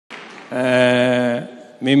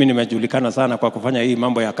Mimi nimejulikana sana kwa kufanya hii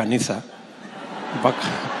mambo ya kanisa.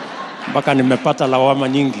 Mpaka nimepata lawama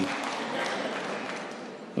nyingi.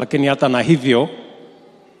 Lakini hata na hivyo,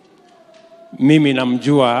 mimi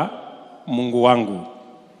namjua Mungu wangu.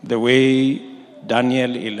 The way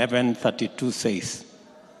Daniel 11:32 says.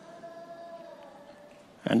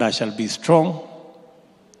 And I shall be strong,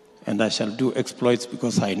 and I shall do exploits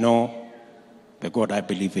because I know the God I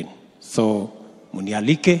believe in. So,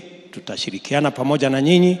 munialike, tutashirikiana pamoja na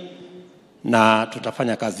nyinyi, na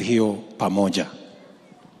tutafanya kazi hiyo pamoja.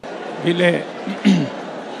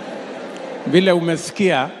 Vile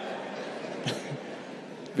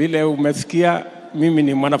umesikia, mimi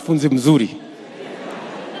ni mwanafunzi mzuri.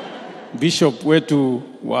 Bishop wetu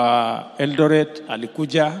wa Eldoret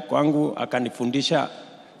alikuja kwangu akanifundisha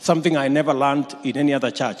something I never learned in any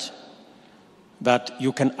other church, that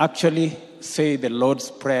you can actually say the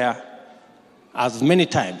Lord's Prayer as many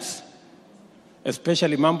times,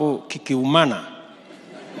 especially mambo kikiumana,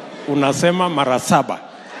 unasema mara 7.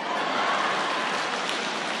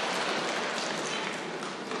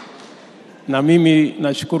 Na mimi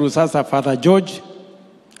nashukuru sasa Father George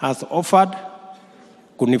has offered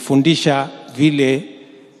kunifundisha vile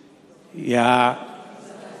ya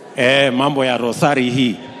mambo ya rosari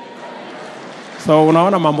hii. So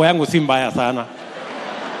unaona mambo yangu si mbaya sana.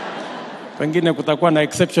 Pengine kutakuwa na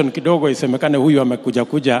exception kidogo, isemekane huyu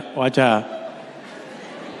amekuja wacha.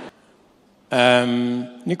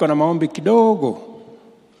 Niko na maombi kidogo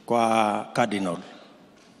kwa Cardinal.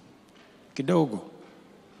 Kidogo.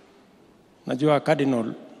 Najua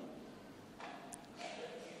Cardinal,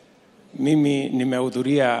 mimi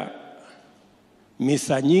nimehudhuria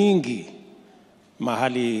misa nyingi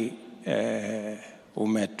mahali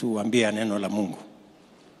umetuambia neno la Mungu.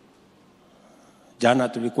 Jana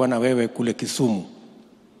tulikuwa na wewe kule Kisumu.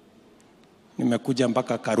 Nimekuja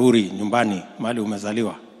mpaka Karuri nyumbani mahali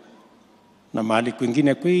umezaliwa. Na mahali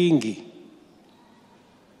kwingine kwingi.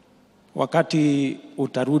 Wakati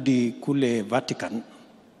utarudi kule Vatican,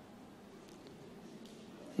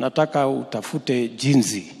 nataka utafute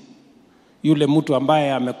jinsi yule mtu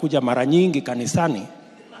ambaye amekuja mara nyingi kanisani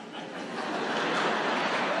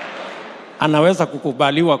anaweza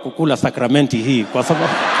kukubaliwa kukula sakramenti hii, kwa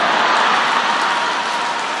sababu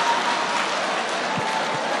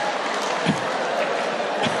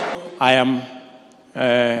I am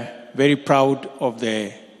very proud of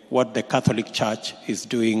what the Catholic Church is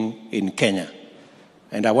doing in Kenya,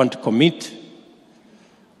 and I want to commit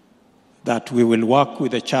that we will work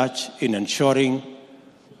with the church in ensuring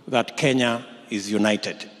that Kenya is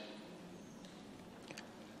united.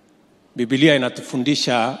 Biblia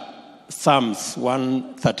inatufundisha Psalms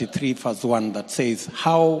 133 verse 1 that says,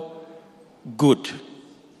 how good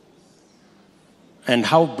and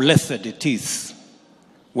how blessed it is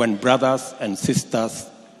when brothers and sisters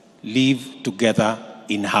live together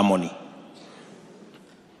in harmony.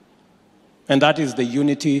 And that is the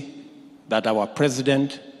unity that our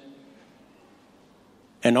president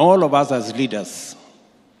and all of us as leaders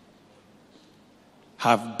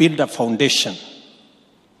have built a foundation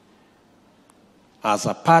as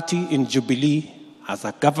a party in Jubilee, as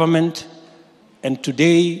a government, and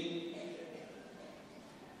today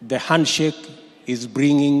the handshake is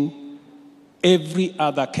bringing every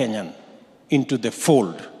other Kenyan into the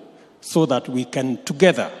fold so that we can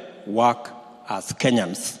together work as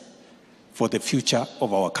Kenyans for the future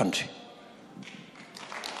of our country.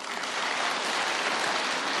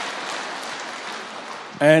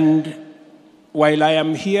 And while I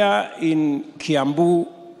am here in Kiambu,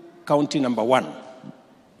 County number 1,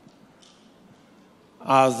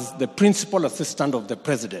 as the principal assistant of the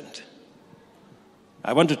president,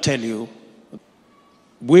 I want to tell you,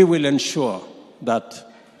 we will ensure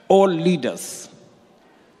that all leaders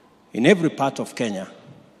in every part of Kenya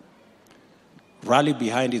rally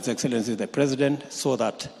behind His Excellency the President so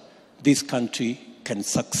that this country can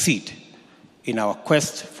succeed in our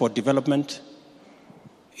quest for development,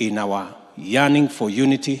 in our yearning for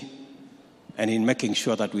unity, and in making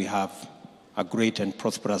sure that we have a great and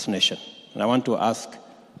prosperous nation. And I want to ask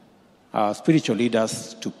our spiritual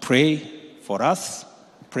leaders to pray for us,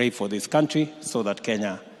 pray for this country so that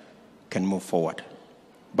Kenya can move forward.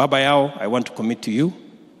 Baba Yao, I want to commit to you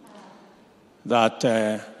that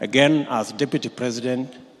again as Deputy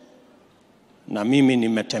President, na mimi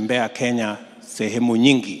nimetembea Kenya sehemu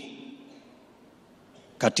nyingi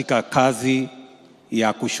katika kazi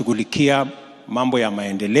ya kushughulikia mambo ya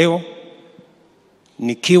maendeleo,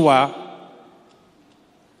 nikiwa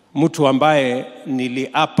mtu ambaye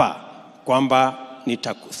niliapa kwamba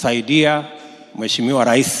nitasaidia Mheshimiwa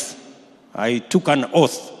Rais. I took an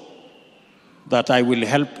oath that I will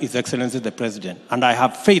help His Excellency the President. And I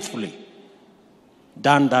have faithfully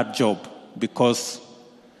done that job, because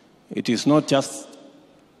it is not just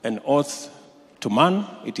an oath to man,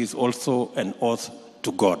 it is also an oath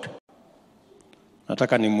to God.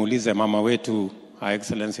 Nataka nimuulize mama wetu, Her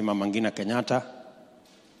Excellency Mama Ngina Kenyatta,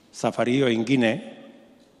 safari hiyo ingine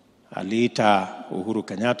aliita Uhuru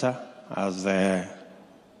Kenyatta as her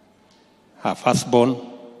firstborn.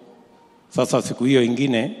 Sasa siku hiyo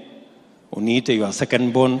ingine uniite your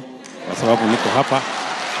secondborn, kwa sababu niko hapa.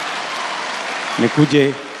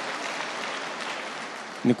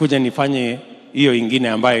 Nikuje nifanye hiyo ingine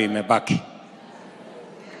ambayo imebaki.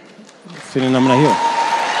 Sina namna hiyo.